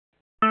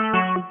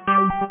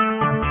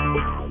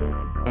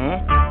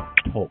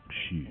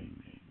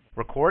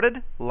Recorded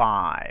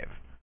live.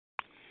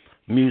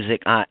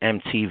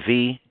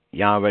 MusicIAmtv's.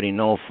 Y'all already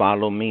know.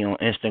 Follow me on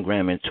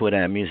Instagram and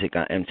Twitter at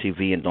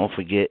MusicIAmtv's. And don't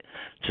forget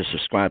to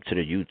subscribe to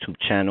the YouTube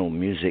channel,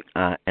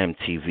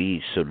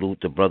 MusicIAmtv's. Salute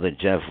the brother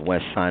Jeff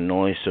Westside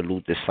Noise.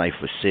 Salute the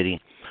Cypher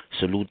City.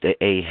 Salute the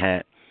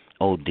A-Hat.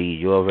 OD.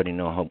 You already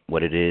know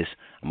what it is.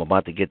 I'm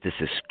about to get this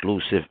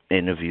exclusive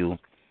interview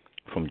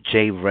from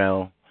JAY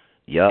RELL.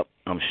 Yup,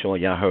 I'm sure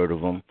y'all heard of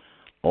him.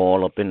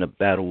 All up in the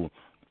battle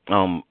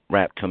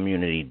rap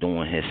community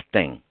doing his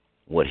thing.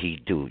 What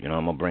he do. You know,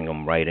 I'm going to bring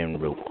him right in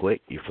real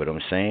quick. You feel what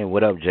I'm saying?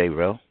 What up, JAY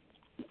RELL?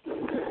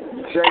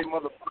 Jay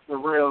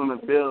motherfucking Real in the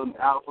building.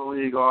 Alpha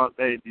League all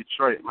day,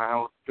 Detroit, man.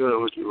 What's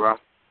good with you, Rob?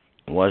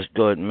 What's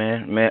good,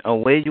 man?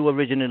 Where you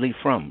originally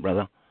from,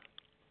 brother?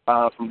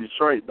 From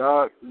Detroit,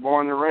 dog.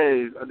 Born and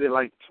raised. I did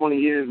like 20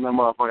 years in that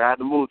motherfucker. I had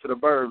to move to the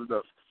burbs,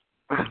 though.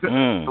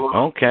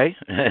 Okay.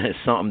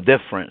 Something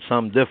different.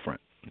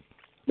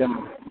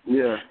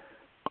 Yeah.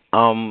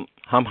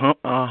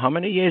 How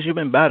many years you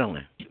been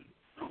battling?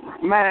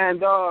 Man,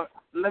 dog,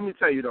 let me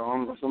tell you,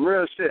 though, some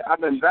real shit. I've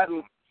been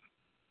battling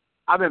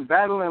I've been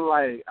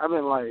doing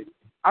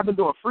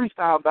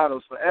freestyle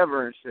battles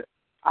forever and shit.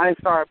 I ain't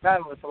started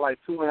battling for like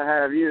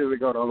 2.5 years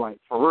ago, though, like,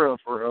 for real,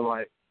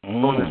 like,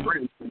 doing this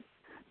freestyle.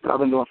 I've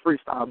been doing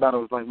freestyle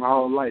battles like my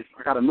whole life.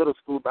 I got a middle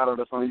school battle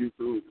that's on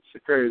YouTube.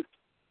 Shit crazy.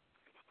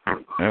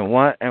 And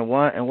what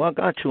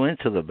got you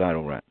into the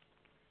battle rap?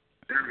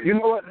 You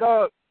know what,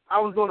 dog? I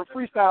was doing the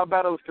freestyle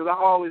battles because I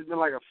always been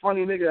like a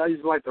funny nigga. I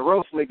used to like to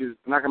roast niggas,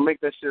 and I can make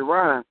that shit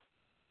rhyme.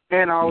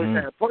 And I always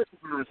had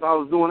punchline, so I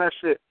was doing that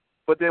shit.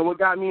 But then what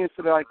got me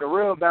into the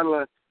real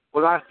battling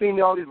was I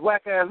seen all these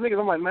whack ass niggas.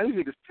 I'm like, man, these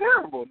niggas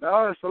terrible,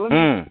 dog. So let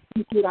me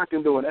see what I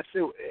can do. And that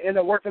shit ended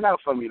up working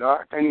out for me, dog.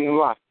 I can't even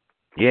lie.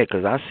 Yeah,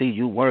 'cause I see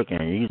you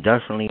working. You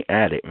definitely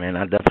at it, man.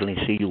 I definitely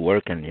see you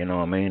working, you know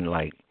what I mean?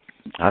 Like,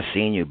 I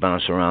seen you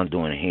bounce around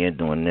doing here,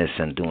 doing this,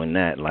 and doing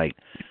that. Like,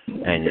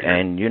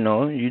 and you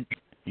know,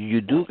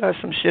 you do got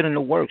some shit in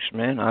the works,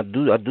 man. I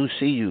do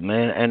see you,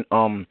 man. And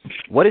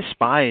what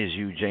inspires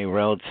you, JAY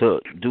RELL, to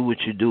do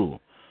what you do?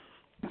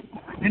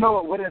 You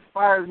know what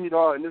inspires me,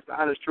 dog, and this is the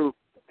honest truth,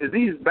 is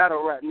these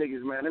battle rap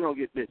niggas, man, they don't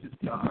get bitches,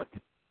 dog.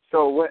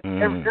 So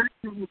every time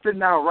I'm sitting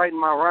down writing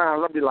my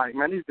rhymes, I'll be like,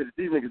 man, these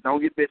niggas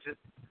don't get bitches.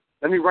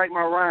 Let me write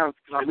my rhymes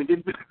because I've been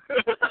getting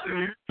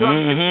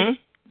bitches.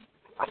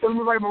 I said, let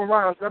me write my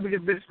rhymes because I've been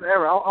getting bitches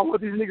forever. I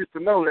want these niggas to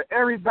know that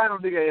every battle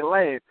nigga ain't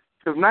lame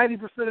because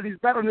 90% of these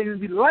battle niggas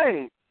be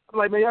lame. I'm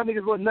like, man, y'all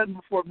niggas wasn't nothing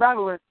before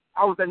battling.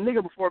 I was that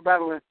nigga before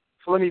battling,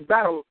 so let me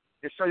battle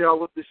and show y'all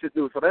what this shit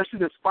do. So that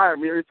shit inspired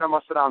me every time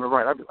I sit down to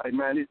write. I be like,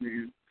 man, these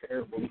niggas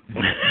terrible.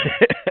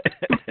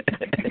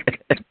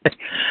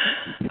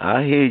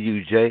 I hear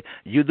you, Jay.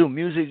 You do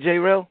music, JAY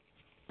RELL?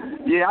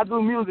 Yeah, I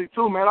do music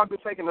too, man. I've been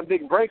taking a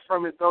big break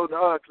from it though,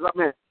 because I've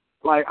been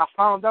I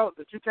found out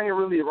that you can't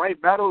really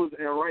write battles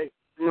and write,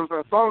 you know what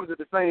I'm saying, songs at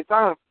the same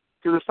time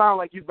because it sounds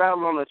like you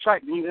battle on the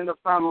track and you end up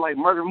sounding like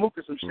Murder Mook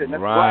or some shit.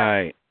 That's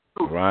right.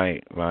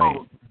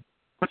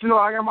 But you know,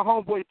 I got my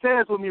homeboy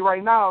Tez with me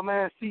right now,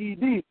 man,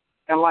 CED.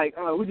 And,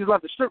 we just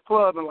left the strip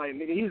club, and,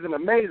 nigga, he's an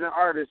amazing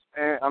artist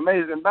and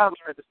amazing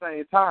battler at the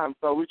same time.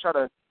 So we try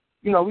to,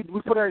 you know, we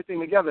put everything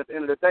together at the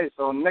end of the day.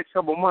 So in the next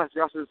couple of months,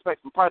 y'all should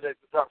expect some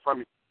projects to drop from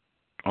me.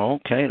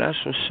 Okay,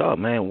 that's what's up,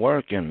 man.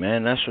 Working,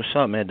 man. That's what's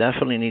up, man.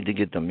 Definitely need to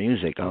get the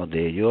music out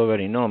there. You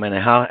already know, man.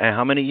 And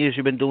how many years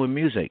you been doing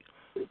music?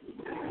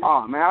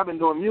 Oh, man, I've been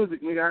doing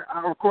music, nigga.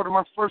 I recorded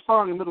my first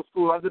song in middle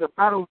school. I did a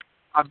battle.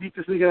 I beat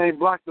this nigga named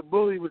Block the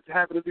Bully, which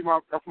happened to be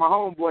that's my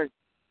homeboy.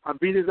 I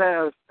beat his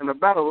ass in a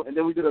battle, and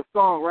then we did a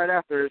song right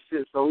after his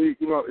shit. So we,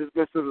 you know, it's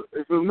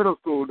middle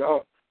school,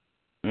 dog.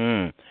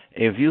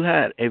 If you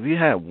had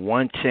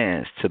one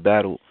chance to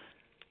battle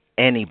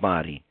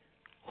anybody,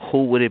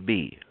 who would it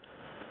be?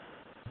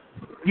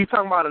 You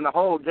talking about in the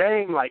whole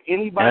game, like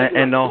anybody?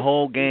 In the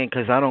whole game,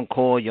 because I don't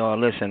call y'all.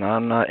 Listen,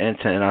 I'm not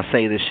into, and I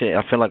say this shit.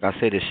 I feel like I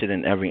say this shit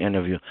in every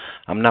interview.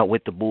 I'm not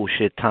with the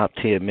bullshit top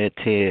tier, mid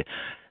tier.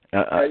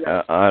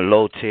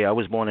 Low tier. I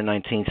was born in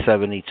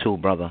 1972,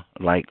 brother.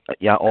 Like,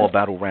 y'all all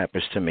battle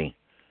rappers to me.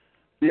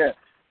 Yeah.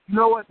 You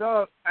know what,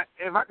 dog?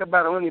 If I could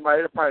battle anybody,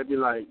 it'd probably be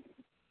like,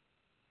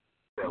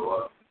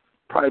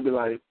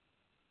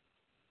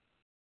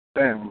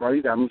 damn, bro,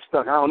 you got me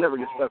stuck. I don't never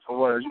get stuck for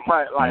words. You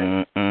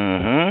probably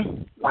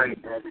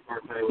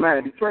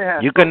man, Detroit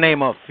has. You can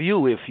name a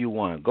few if you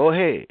want. Go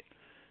ahead.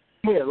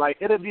 Yeah,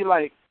 it'll be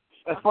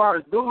as far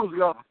as dudes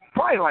go,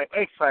 probably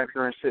X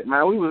Factor and shit,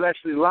 man. We was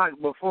actually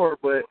locked before,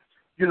 but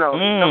you know,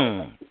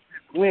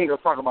 we ain't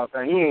gonna talk about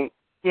that. He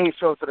ain't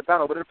show up to the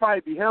battle, but it'll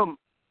probably be him.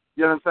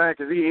 You know what I'm saying?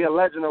 Because he a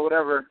legend or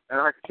whatever, and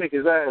I could kick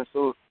his ass.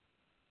 So,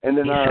 and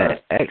then he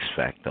said X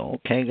Factor.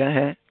 Okay, go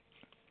ahead.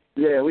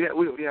 Yeah, we you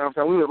know what I'm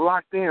saying? We was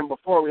locked in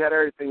before we had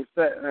everything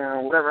set,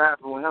 and whatever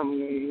happened with him,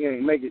 he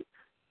ain't make it.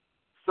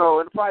 So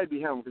it'll probably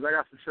be him because I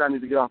got some shit I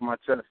need to get off my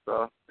chest.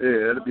 So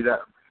yeah, it'll be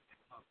that.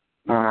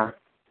 I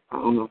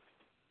don't know.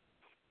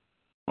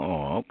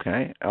 Oh,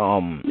 okay.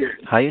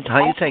 How you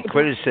take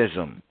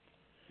criticism?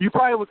 You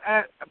probably was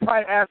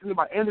probably asking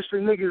about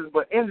industry niggas,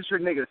 but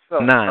industry niggas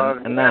suck.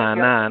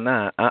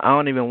 Nah. I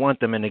don't even want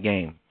them in the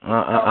game.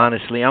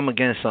 Honestly, I'm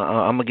against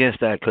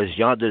that because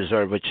y'all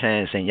deserve a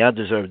chance and y'all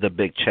deserve the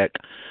big check,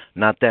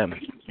 not them.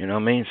 You know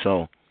what I mean?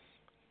 So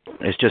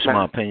it's just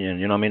my opinion.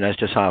 You know what I mean? That's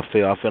just how I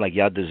feel. I feel like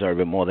y'all deserve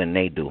it more than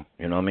they do.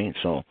 You know what I mean?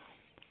 So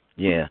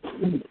yeah.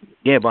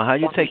 But how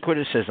you take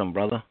criticism,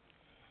 brother?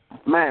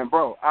 Man,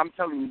 bro, I'm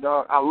telling you,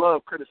 dog, I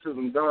love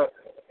criticism, dog.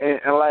 And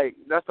like,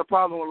 that's the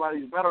problem with a lot of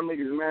these battle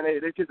niggas, man.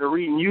 They get to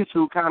reading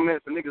YouTube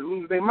comments and niggas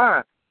lose their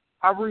mind.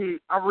 I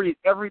read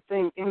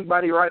everything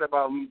anybody write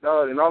about me,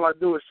 dog, and all I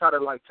do is try to,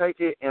 like, take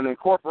it and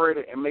incorporate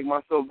it and make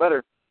myself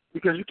better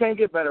because you can't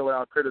get better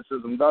without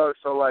criticism, dog.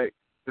 So, like,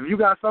 if you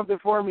got something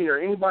for me or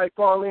anybody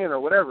call in or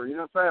whatever, you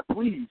know what I'm saying,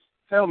 please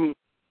tell me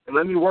and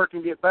let me work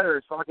and get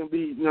better so I can be,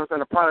 you know what I'm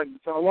saying, the product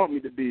that y'all want me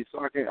to be so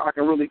I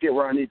can really get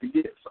where I need to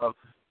get. So,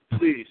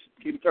 please,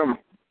 keep it coming.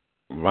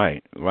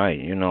 Right.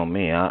 You know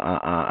me.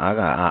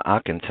 I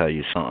can tell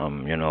you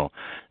something.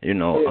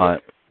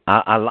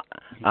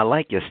 I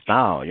like your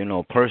style. You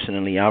know,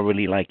 personally, I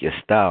really like your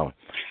style.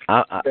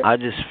 I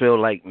just feel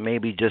like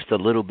maybe just a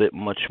little bit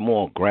much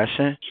more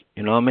aggression.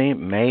 You know what I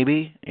mean?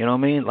 Maybe. You know what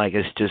I mean? Like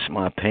it's just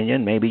my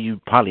opinion. Maybe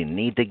you probably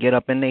need to get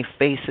up in their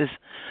faces.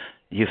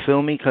 You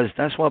feel me? Because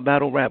that's what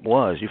battle rap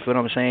was. You feel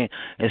what I'm saying?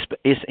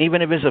 It's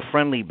even if it's a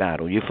friendly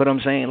battle. You feel what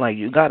I'm saying? Like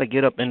you got to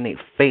get up in their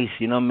face.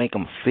 You know, make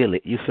them feel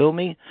it. You feel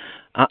me?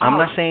 I'm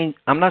not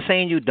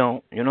saying you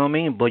don't. You know what I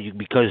mean? But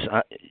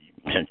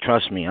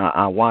trust me,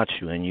 I watch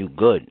you and you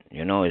good.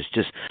 You know, it's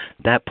just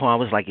that part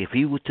was like if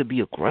he were to be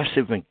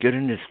aggressive and get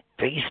in his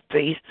face,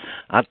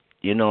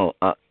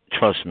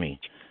 trust me,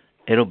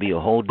 it'll be a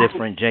whole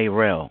different J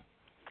Rell.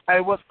 Hey,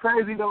 what's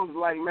crazy, though, is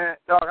like, man,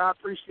 dog, I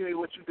appreciate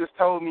what you just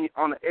told me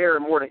on the air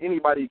more than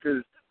anybody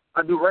because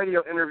I do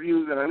radio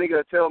interviews and a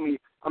nigga tell me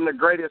I'm the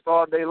greatest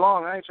all day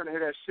long. I ain't trying to hear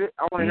that shit.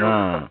 I want to hear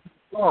what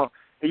the song.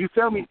 And you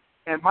tell me,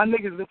 and my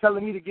niggas been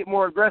telling me to get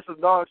more aggressive,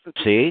 dog, since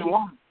season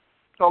 1.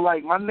 So,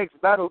 like, my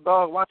next battle,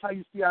 dog, watch how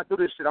you see I do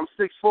this shit. I'm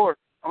 6'4".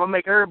 I'm going to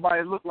make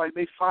everybody look like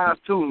they 5'2".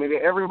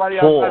 Nigga, everybody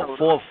else battle.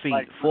 4 feet,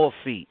 like, 4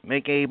 feet.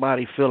 Make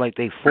everybody feel like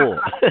they 4.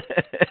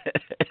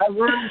 I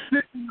really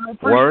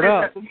Word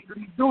up.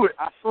 Do it.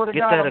 I swear to Get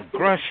God. That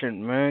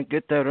aggression, man.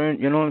 Get that in.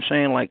 You know what I'm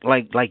saying? Like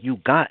you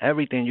got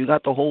everything. You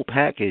got the whole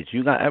package.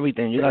 You got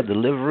everything. You got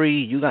delivery.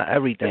 You got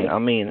everything. I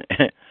mean,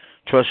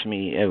 trust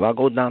me. If I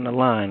go down the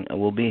line,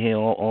 we'll be here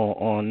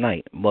all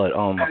night. But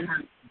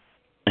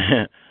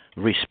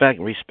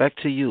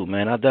respect to you,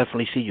 man. I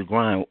definitely see you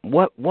grind.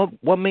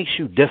 What makes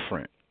you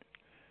different?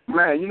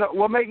 Man, you know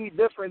what makes me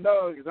different,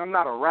 dog, is I'm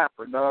not a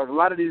rapper, dog. A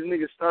lot of these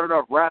niggas started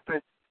off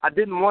rapping. I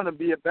didn't want to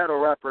be a battle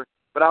rapper,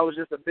 but I was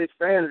just a big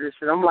fan of this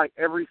shit. I'm like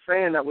every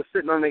fan that was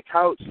sitting on their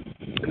couch,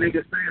 the niggas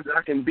saying that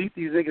I can beat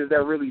these niggas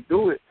that really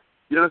do it.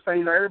 You know what I'm saying?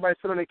 You know, everybody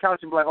sit on their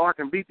couch and be like, oh, I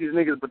can beat these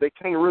niggas, but they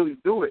can't really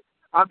do it.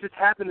 I just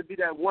happened to be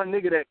that one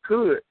nigga that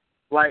could.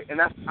 Like, and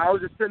I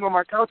was just sitting on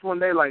my couch one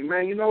day like,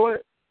 man, you know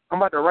what? I'm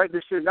about to write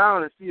this shit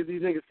down and see if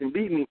these niggas can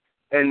beat me.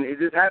 And it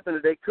just happened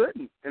that they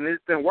couldn't, and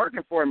it's been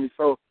working for me.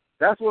 So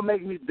that's what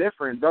makes me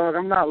different, dog.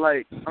 I'm not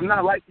like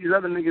these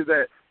other niggas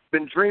that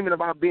been dreaming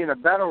about being a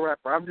battle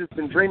rapper. I've just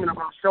been dreaming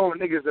about showing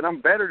niggas that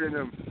I'm better than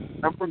them.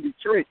 I'm from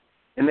Detroit,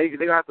 and they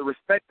gonna have to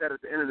respect that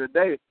at the end of the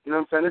day. You know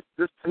what I'm saying?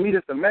 This to me,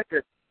 this a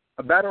mecca.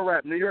 A battle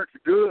rap, New York's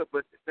good,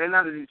 but they're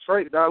not in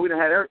Detroit, dog. We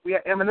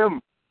had Eminem.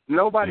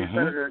 Nobody's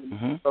better than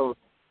him. So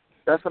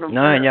that's what I'm saying.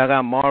 And y'all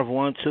got Marv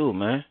 1 too,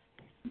 man.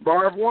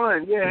 Marv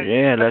 1, yeah.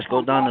 Yeah, let's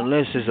go down the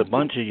list. There's a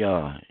bunch of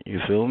y'all.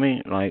 You feel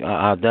me? Like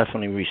I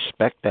definitely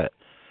respect that.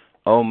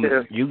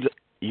 Yeah.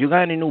 You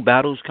got any new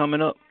battles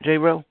coming up, J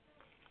Rell?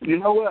 You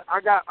know what?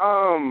 I got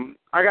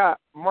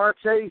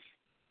Marchase.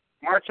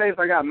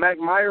 I got Mac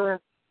Myron.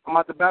 I'm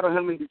about to battle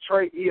him in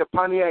Detroit. He a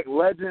Pontiac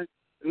legend.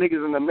 The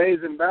nigga's an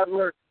amazing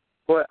battler.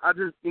 But I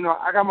just,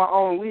 I got my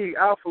own league,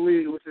 Alpha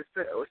League, which is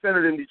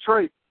centered in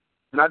Detroit.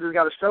 And I just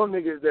got to show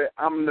niggas that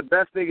I'm the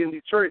best nigga in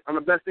Detroit. I'm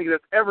the best nigga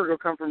that's ever going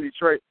to come from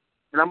Detroit.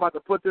 And I'm about to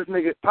put this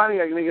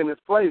Pontiac nigga in his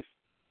place.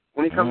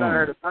 When he comes out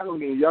here to battle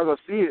me, y'all going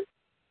to see it.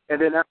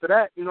 And then after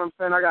that, you know what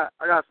I'm saying,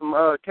 I got some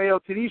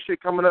KOTD shit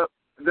coming up.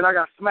 And then I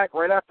got Smack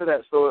right after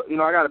that. So,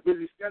 I got a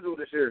busy schedule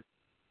this year.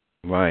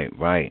 Right.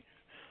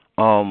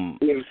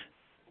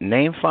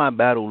 Name 5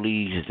 battle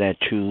leagues that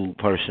you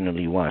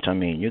personally watch. I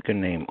mean, you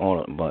can name all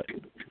of them, but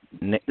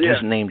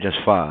just name just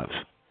 5.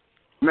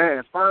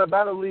 Man, 5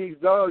 battle leagues,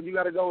 dog. You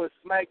got to go with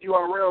Smack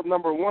URL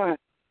 #1.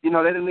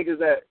 They're the niggas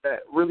that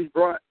really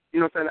brought,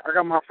 what I'm saying, I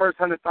got my first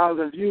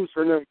 100,000 views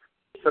for them.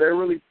 So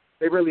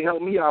they really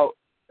helped me out.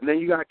 And then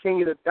you got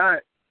King of the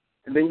Dot.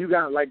 And then you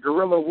got, like,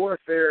 Guerrilla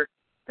Warfare.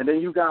 And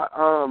then you got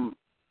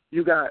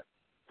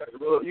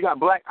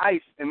Black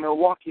Ice in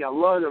Milwaukee. I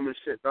love them and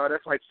shit, dog.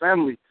 That's like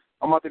family.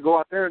 I'm about to go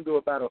out there and do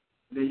a battle.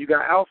 And then you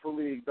got Alpha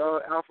League,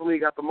 dog. Alpha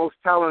League got the most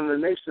talent in the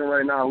nation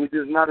right now. We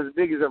just not as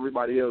big as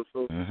everybody else.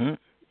 So.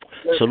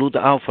 Salute the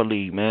Alpha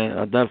League, man.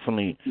 I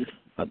definitely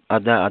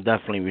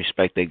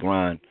respect their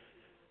grind.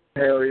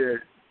 Hell yeah.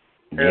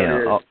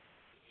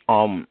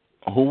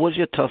 Who was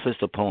your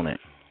toughest opponent?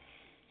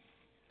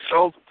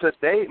 So to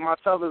date, my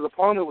toughest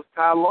opponent was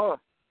Ty Law.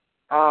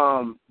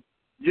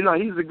 You know,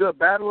 he's a good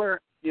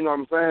battler. You know what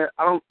I'm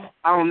saying?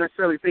 I don't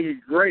necessarily think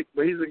he's great,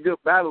 but he's a good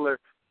battler.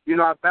 You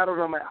know, I battled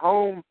him at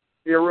home.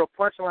 He's a real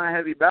punchline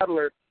heavy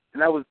battler,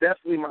 and that was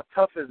definitely my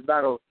toughest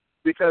battle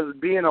because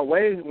being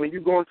away, when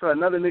you go into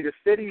another nigga's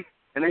city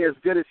and they as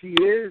good as he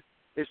is,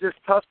 it's just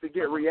tough to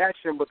get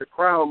reaction, but the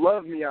crowd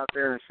loved me out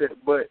there and shit.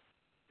 But,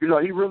 you know,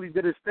 he really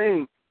did his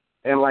thing.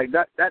 And, like,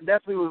 that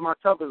definitely was my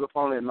toughest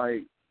opponent.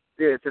 Like,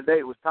 yeah, today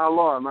it was Ty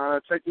Law,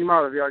 man. Check him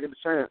out if y'all get the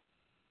chance.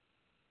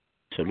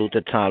 Salute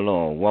to Ty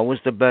Law. What was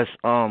the best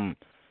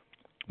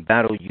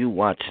battle you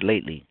watched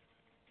lately?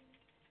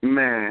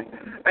 Man.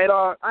 Hey,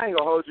 dog, I ain't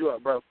gonna hold you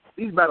up, bro.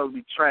 These battles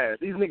be trash.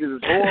 These niggas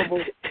is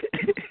horrible.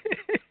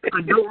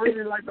 I don't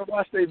really like to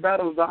watch their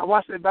battles. I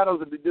watch their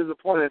battles and be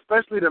disappointed,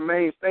 especially the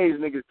main stage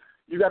niggas.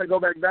 You got to go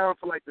back down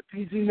for, like, the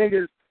PG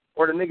niggas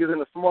or the niggas in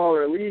the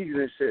smaller leagues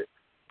and shit.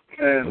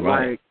 And,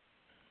 right. like,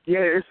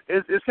 yeah,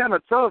 it's kind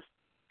of tough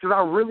because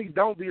I really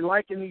don't be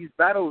liking these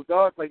battles,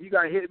 dog. Like, you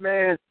got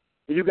Hitman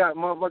and you got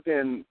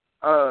motherfucking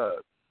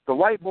the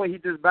white boy he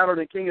just battled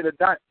in King of the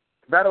Dot.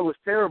 The battle was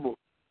terrible.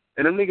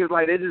 And them niggas,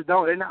 like,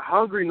 they're not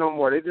hungry no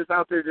more. They just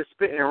out there just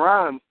spitting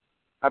rhymes.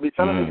 I be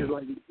telling niggas,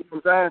 like, you know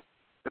what I'm saying?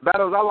 The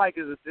battles I like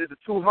is the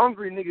two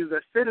hungry niggas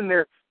that's sitting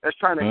there that's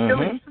trying to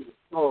kill each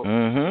other.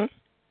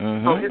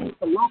 So it's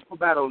the local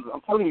battles.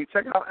 I'm telling you,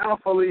 check out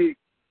Alpha League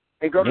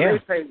and go to their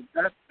page.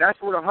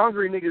 That's where the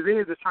hungry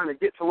niggas is trying to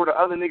get to where the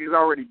other niggas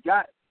already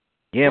got.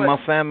 Yeah, but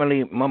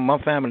my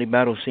family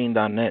battle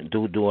scene.net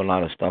do a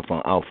lot of stuff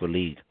on Alpha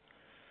League.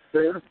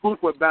 There's food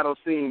with battle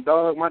scene,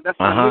 dog. That's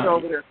my nigga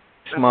over there.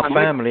 It's my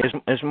family.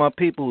 It's my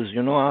peoples.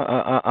 You know,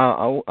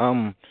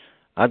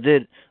 I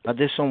did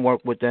some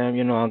work with them.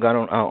 You know, I got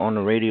on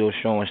the radio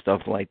show and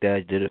stuff like that. I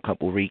did a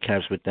couple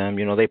recaps with them.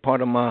 You know, they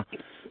part of my,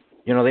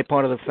 you know, they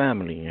part of the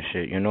family and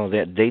shit. You know,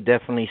 they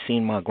definitely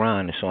seen my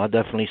grind. So I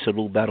definitely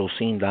salute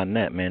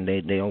battlescene.net, man.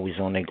 They always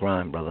on their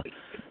grind, brother.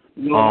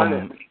 Do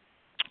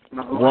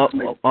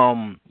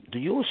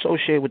you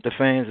associate with the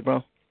fans,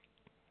 bro?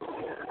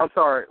 I'm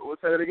sorry.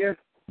 Say that again.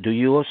 Do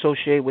you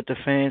associate with the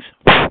fans?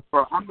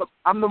 Bro,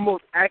 I'm the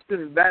most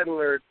active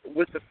battler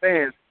with the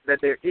fans that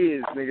there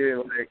is,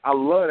 nigga. Like, I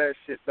love that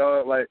shit,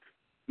 dog. Like,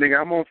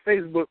 nigga, I'm on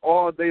Facebook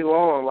all day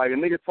long. Like, a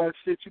nigga talk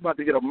shit, you about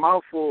to get a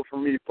mouthful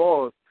from me,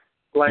 pause.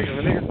 Like, if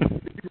a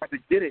nigga, you about to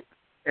get it.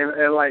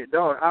 And like,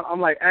 dog, I'm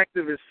like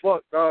active as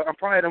fuck, dog. I'm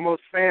probably the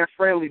most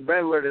fan-friendly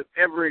battler that's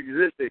ever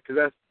existed,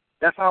 because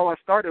that's how I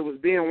started, was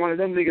being one of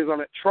them niggas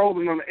on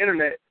trolling on the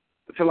internet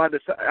until I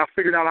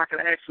figured out I could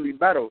actually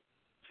battle.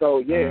 So,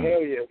 yeah,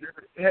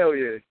 hell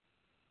yeah.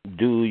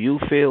 Do you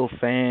feel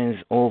fans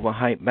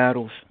overhype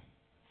battles?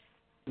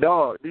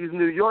 Dog, these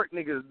New York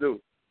niggas do.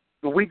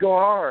 But we go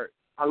hard.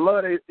 I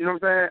love it. You know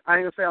what I'm saying? I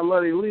ain't gonna say I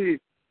love their league.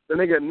 The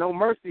nigga No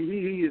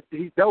Mercy,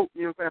 he's dope,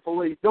 you know what I'm saying, for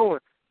what he's doing.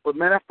 But,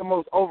 man, that's the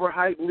most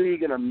overhyped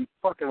league in the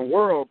fucking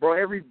world, bro.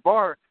 Every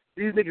bar,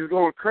 these niggas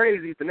going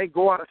crazy, and they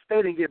go out of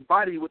state and get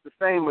bodied with the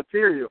same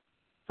material.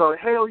 So,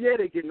 hell yeah,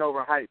 they getting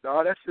overhyped,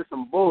 dog. That's just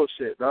some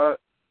bullshit, dog.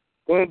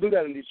 We don't do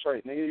that in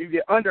Detroit, nigga. You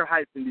get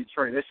underhyped in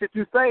Detroit. That shit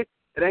you say,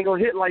 it ain't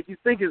gonna hit like you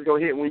think it's gonna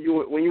hit when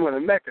you in a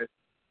Mecca.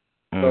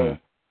 So,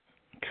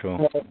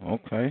 cool.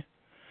 Okay.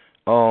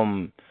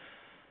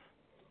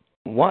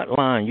 What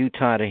line you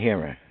tired of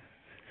hearing?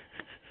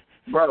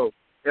 Bro,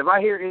 if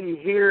I hear any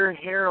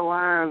hair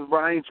lines,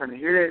 bro, I ain't trying to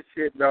hear that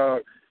shit,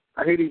 dog.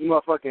 I hear these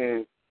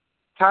motherfucking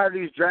tired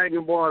of these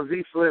Dragon Ball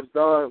Z flips,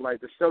 dog.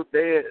 Like, the show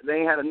dead. They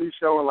ain't had a new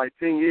show in like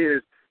 10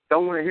 years.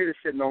 Don't want to hear this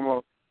shit no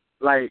more.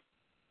 Like,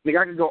 nigga,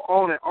 I can go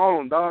on and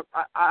on, dog.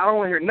 I don't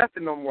want to hear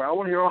nothing no more. I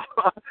want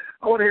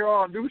to hear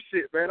all new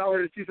shit, man. I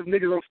want to see some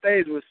niggas on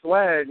stage with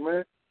swag,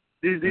 man.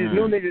 These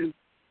new niggas,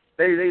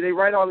 they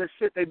write all this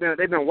shit. They've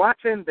been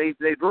watching. They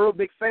real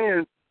big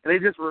fans, and they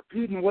just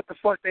repeating what the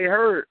fuck they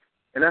heard,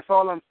 and that's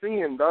all I'm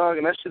seeing, dog.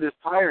 And that shit is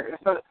tiring.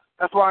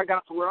 That's why I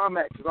got to where I'm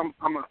at, because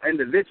I'm an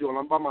individual.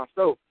 I'm by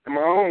myself in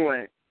my own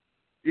lane.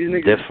 These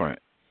niggas different.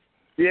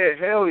 Yeah,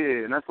 hell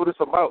yeah, and that's what it's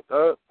about,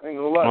 dog. I ain't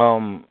gonna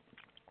lie.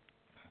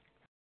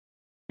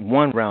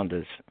 One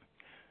rounders,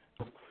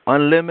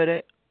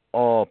 unlimited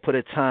or put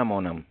a time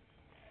on them?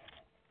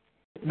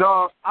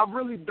 Dog, I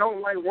really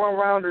don't like one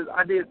rounders.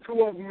 I did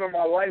 2 of them in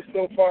my life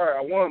so far.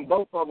 I won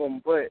both of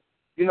them, but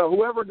you know,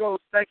 whoever goes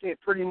second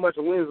pretty much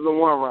wins the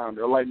one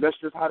rounder. Like, that's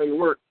just how they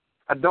work.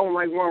 I don't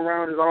like one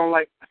rounders. I don't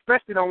like,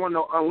 especially don't want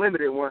no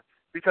unlimited one,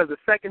 because the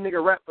second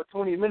nigga rap for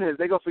 20 minutes,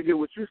 they gonna forget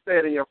what you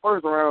said in your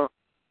first round.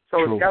 So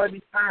True. It's gotta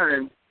be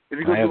timed if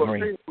you go do a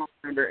single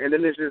rounder, and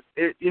then it's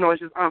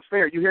just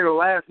unfair. You hear the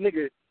last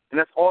nigga, and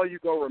that's all you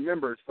go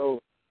remember.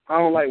 So I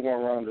don't like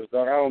one rounders,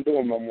 dog. I don't do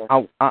them no more.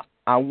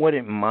 I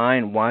wouldn't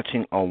mind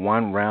watching a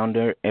one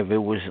rounder if it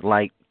was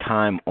like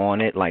time on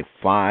it, like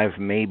 5,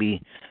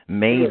 maybe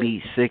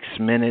 6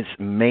 minutes,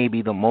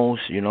 maybe the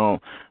most, you know.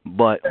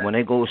 But when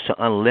it goes to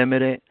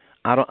unlimited,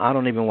 I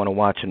don't even want to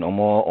watch it no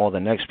more. Or the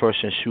next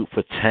person shoot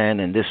for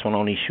 10 and this one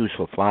only shoots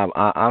for 5.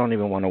 I don't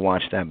even want to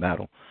watch that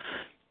battle.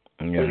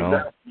 You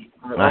know,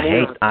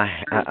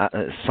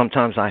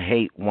 sometimes I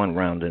hate one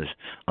rounders,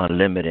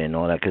 unlimited and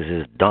all that because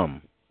it's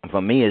dumb.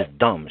 For me, it's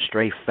dumb.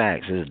 Straight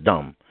facts. It's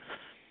dumb.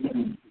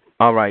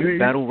 All right,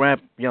 battle rap,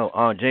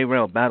 J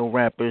Rell, battle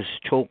rappers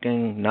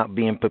choking, not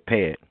being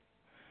prepared.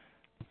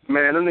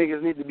 Man, them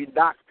niggas need to be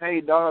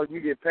paid, dog. You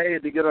get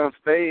paid to get on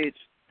stage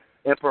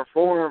and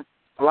perform.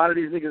 A lot of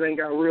these niggas ain't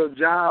got real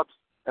jobs,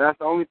 and that's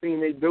the only thing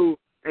they do.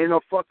 Ain't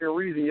no fucking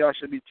reason y'all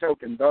should be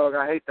choking, dog.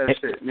 I hate that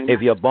shit, man.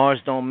 If your bars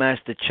don't match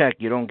the check,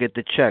 you don't get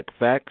the check.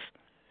 Facts?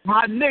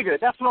 My nigga,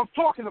 that's what I'm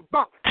talking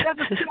about. That's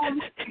the shit I'm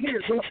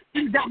here, bro.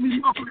 You got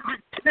me motherfucking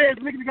hyped. Hey,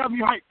 niggas got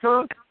me hyped,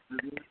 cuz.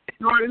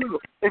 You already know.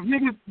 If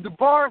niggas, the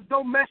bars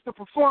don't match the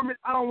performance,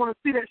 I don't want to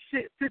see that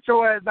shit. Sit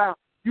your ass down.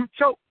 You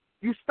choke.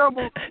 You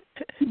stumble.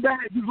 Too bad.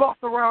 You lost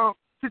a round.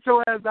 Sit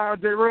your ass down.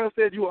 J. Rell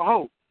said you a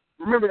hoe.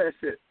 Remember that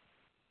shit.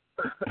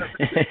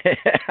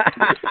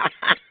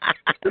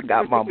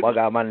 got my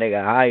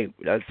nigga hype.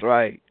 That's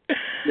right.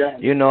 Yeah.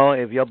 You know,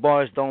 if your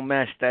bars don't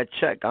match that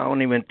check, I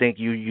don't even think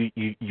you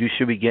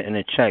should be getting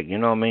a check. You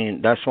know what I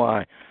mean? That's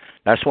why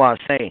I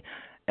say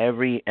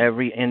every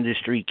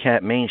industry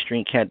cat,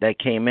 mainstream cat that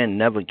came in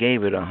never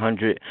gave it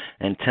 110%.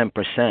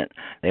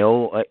 They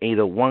all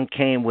either one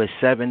came with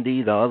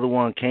 70, the other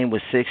one came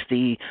with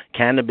 60,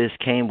 cannabis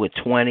came with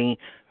 20.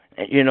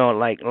 You know,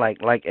 like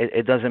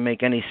it doesn't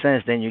make any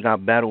sense. Then you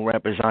got battle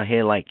rappers out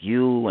here like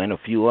you and a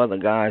few other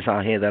guys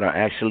out here that are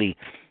actually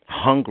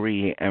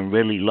hungry and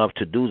really love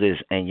to do this,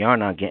 and y'all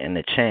not getting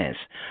a chance.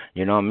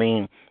 You know what I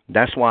mean?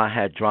 That's why I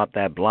had dropped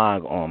that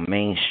blog on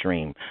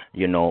mainstream,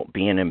 you know,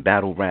 being in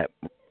battle rap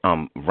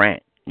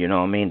rant. You know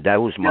what I mean?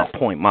 That was my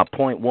point. My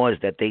point was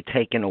that they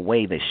taking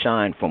away the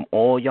shine from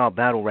all y'all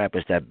battle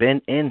rappers that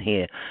been in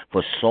here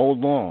for so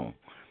long.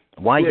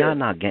 Why y'all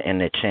not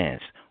getting a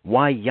chance?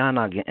 Why y'all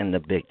not getting the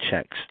big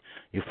checks?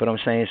 You feel what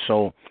I'm saying?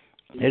 So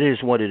it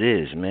is what it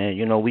is, man.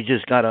 You know, we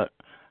just gotta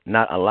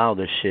not allow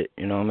this shit.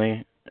 You know what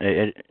I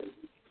mean?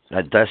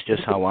 That's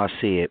just how I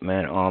see it,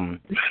 man.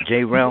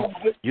 J. Rell,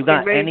 you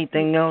got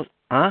anything else?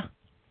 Huh?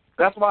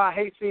 That's why I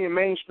hate seeing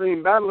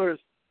mainstream battlers,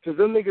 because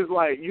them niggas,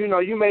 like, you know,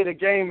 you made a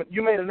name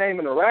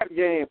in the rap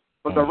game,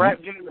 but the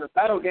rap game and the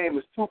battle game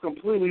is two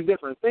completely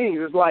different things.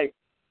 It's like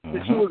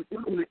that you was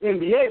in the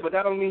NBA, but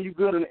that don't mean you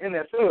good in the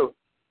NFL.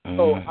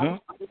 So, I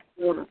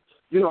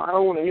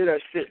don't want to hear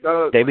that shit,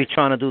 dog. They be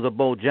trying to do the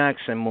Bo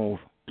Jackson move.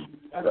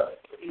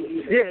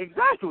 Yeah,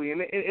 exactly, and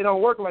it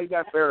don't work like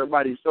that for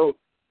everybody. So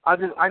I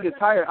get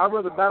tired. I'd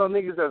rather battle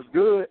niggas that's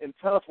good and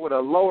tough with a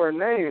lower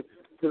name,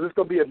 because it's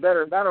going to be a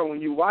better battle when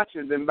you watch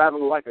it than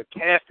battle like a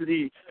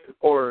Cassidy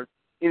or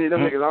any of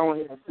them niggas. I don't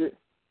hear that shit.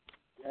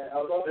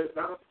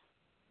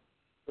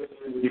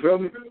 You feel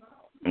me?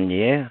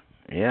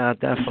 Yeah, I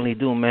definitely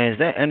do, man. Is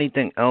there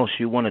anything else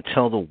you want to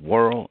tell the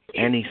world?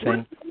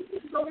 Anything?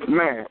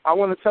 Man, I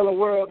want to tell the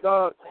world,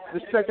 dog,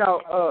 just check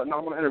out, I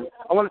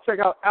want to check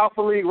out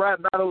Alpha League Rap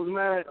Battles,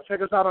 man.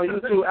 Check us out on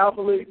YouTube,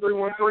 Alpha League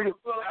 313.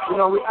 You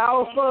know, we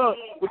Alpha.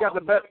 We got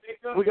the best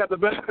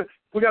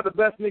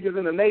niggas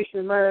in the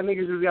nation, man.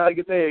 Niggas just got to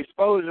get their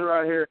exposure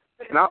right here.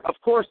 And of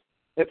course,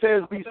 it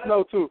says be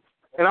Snow too.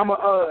 And I'm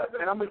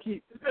gonna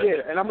keep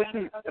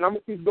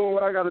doing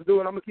what I gotta do,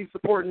 and I'm gonna keep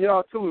supporting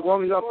y'all too, as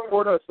long as y'all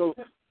support us. So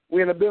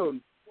we in the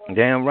building.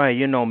 Damn right.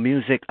 You know,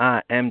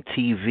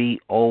 MusicIAmtv's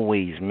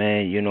always,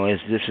 man. You know,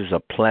 this is a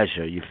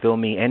pleasure. You feel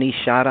me? Any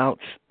shout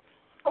outs?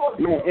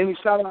 Man, any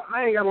shout out?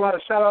 I ain't got a lot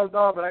of shout outs,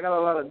 dog, but I got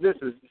a lot of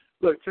disses.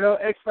 Look, tell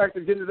X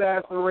Factor get his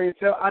ass in the ring.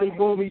 Tell Adi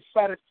Boom he's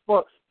fat as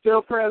fuck.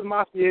 Tell Prez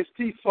Mafia his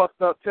teeth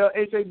fucked up. Tell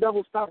H.A.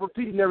 Double stop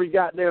repeating every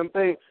goddamn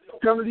thing.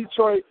 Come to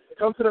Detroit.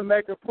 Come to the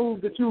Mecca.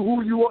 Prove that you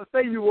who you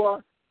say you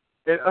are.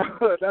 And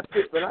that's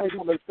it. But I ain't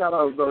gonna make shout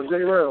outs though.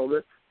 J. Rell,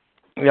 man.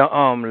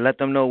 Yeah, let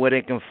them know where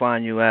they can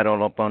find you at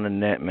all up on the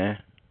net, man.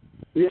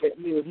 Yeah,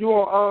 if you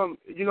want,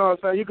 you know what I'm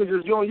saying, you can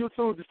just go on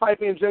YouTube, just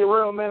type in J.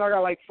 Rell, man. I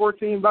got like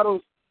 14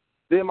 battles.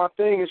 Did my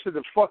thing and should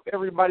have fucked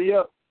everybody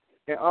up.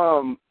 And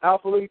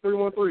Alpha League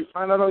 313.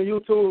 Find out on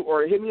YouTube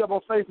or hit me up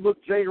on Facebook,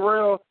 J.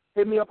 Rell.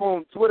 Hit me up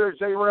on Twitter,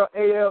 J. Rell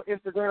AL,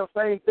 Instagram,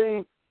 same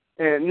thing.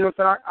 And, you know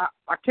what I'm saying,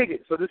 I kick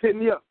it. So just hit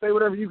me up. Say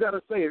whatever you got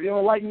to say. If you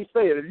don't like me,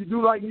 say it. If you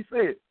do like me, say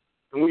it.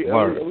 And we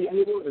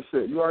do this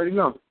shit. You already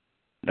know.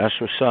 That's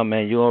what's up,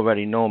 man. You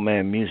already know,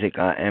 man.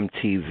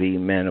 MusicIAmtv's,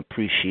 man.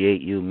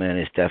 Appreciate you, man.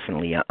 It's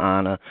definitely an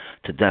honor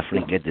to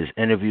definitely get this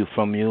interview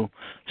from you.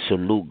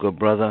 Salute, good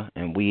brother,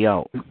 and we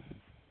out.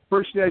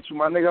 Appreciate you,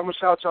 my nigga. I'm going to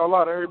shout y'all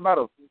out every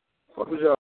battle. Fuck with y'all.